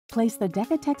Place the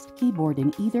DecaTxt keyboard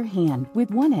in either hand with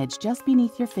one edge just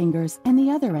beneath your fingers and the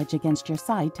other edge against your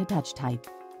side to touch type.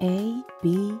 A,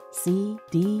 B, C,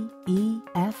 D, E,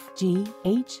 F, G,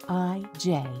 H, I,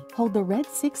 J. Hold the red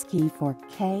 6 key for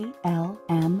K, L,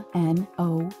 M, N,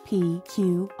 O, P,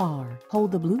 Q, R.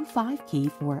 Hold the blue 5 key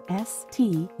for S,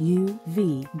 T, U,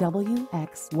 V, W,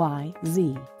 X, Y,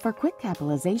 Z. For quick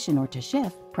capitalization or to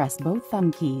shift, press both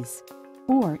thumb keys.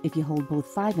 Or if you hold both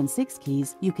 5 and 6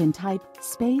 keys, you can type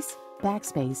space,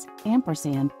 backspace,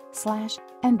 ampersand, slash,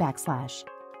 and backslash.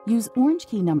 Use orange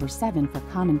key number 7 for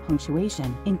common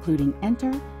punctuation, including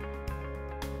enter,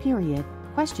 period,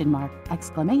 question mark,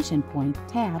 exclamation point,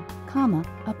 tab, comma,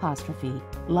 apostrophe.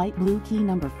 Light blue key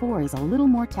number 4 is a little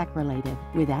more tech-related,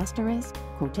 with asterisk,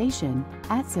 quotation,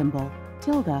 @ symbol,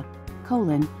 tilde,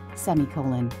 colon,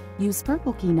 semicolon. Use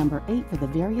purple key number 8 for the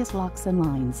various locks and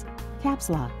lines, caps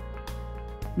lock,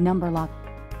 number lock,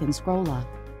 and scroll lock,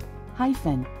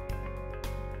 hyphen,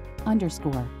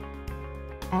 underscore,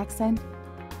 accent,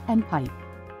 and pipe.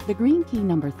 The green key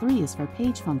number 3 is for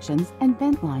page functions and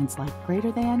bent lines like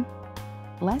greater than,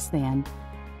 less than,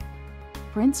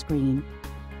 print screen,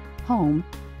 home,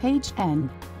 page end,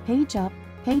 page up,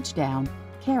 page down,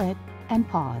 caret, and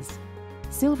pause.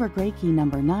 Silver gray key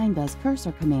number 9 does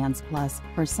cursor commands plus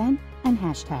 %, and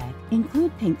hashtag.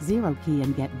 Include pink 0 key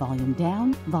and get volume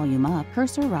down, volume up,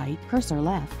 cursor right, cursor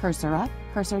left, cursor up,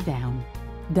 cursor down.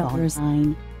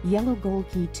 $sign. Yellow gold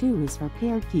key 2 is for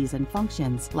paired keys and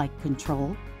functions like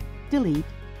Control, Delete,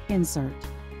 Insert.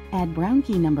 Add brown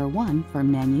key number 1 for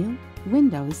Menu,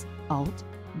 Windows, Alt,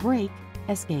 Break,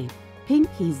 Escape. Pink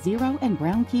key 0 and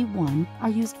brown key 1 are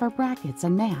used for brackets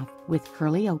and math with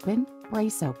curly open,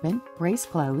 brace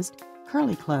closed,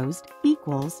 curly closed,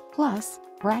 equals, plus,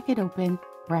 bracket open,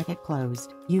 bracket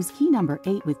closed. Use key number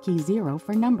 8 with key 0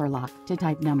 for number lock to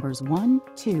type numbers 1,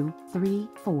 2, 3,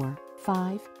 4,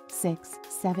 5, 6,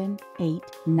 7, 8,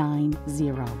 9,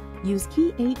 0. Use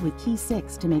key 8 with key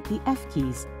 6 to make the F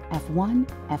keys, F1,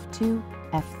 F2,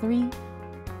 F3,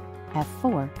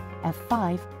 F4,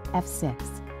 F5,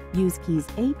 F6. Use keys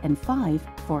 8 and 5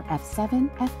 for F7,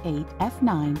 F8,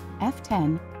 F9,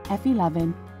 F10,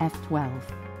 F11, F12.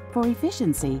 For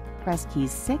efficiency, press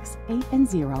keys 6, 8, and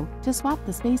 0 to swap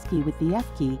the space key with the F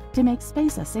key to make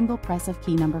space a single press of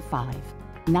key number 5.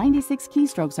 96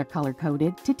 keystrokes are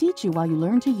color-coded to teach you while you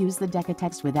learn to use the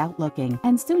DecaTxt without looking,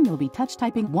 and soon you'll be touch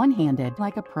typing one-handed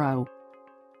like a pro.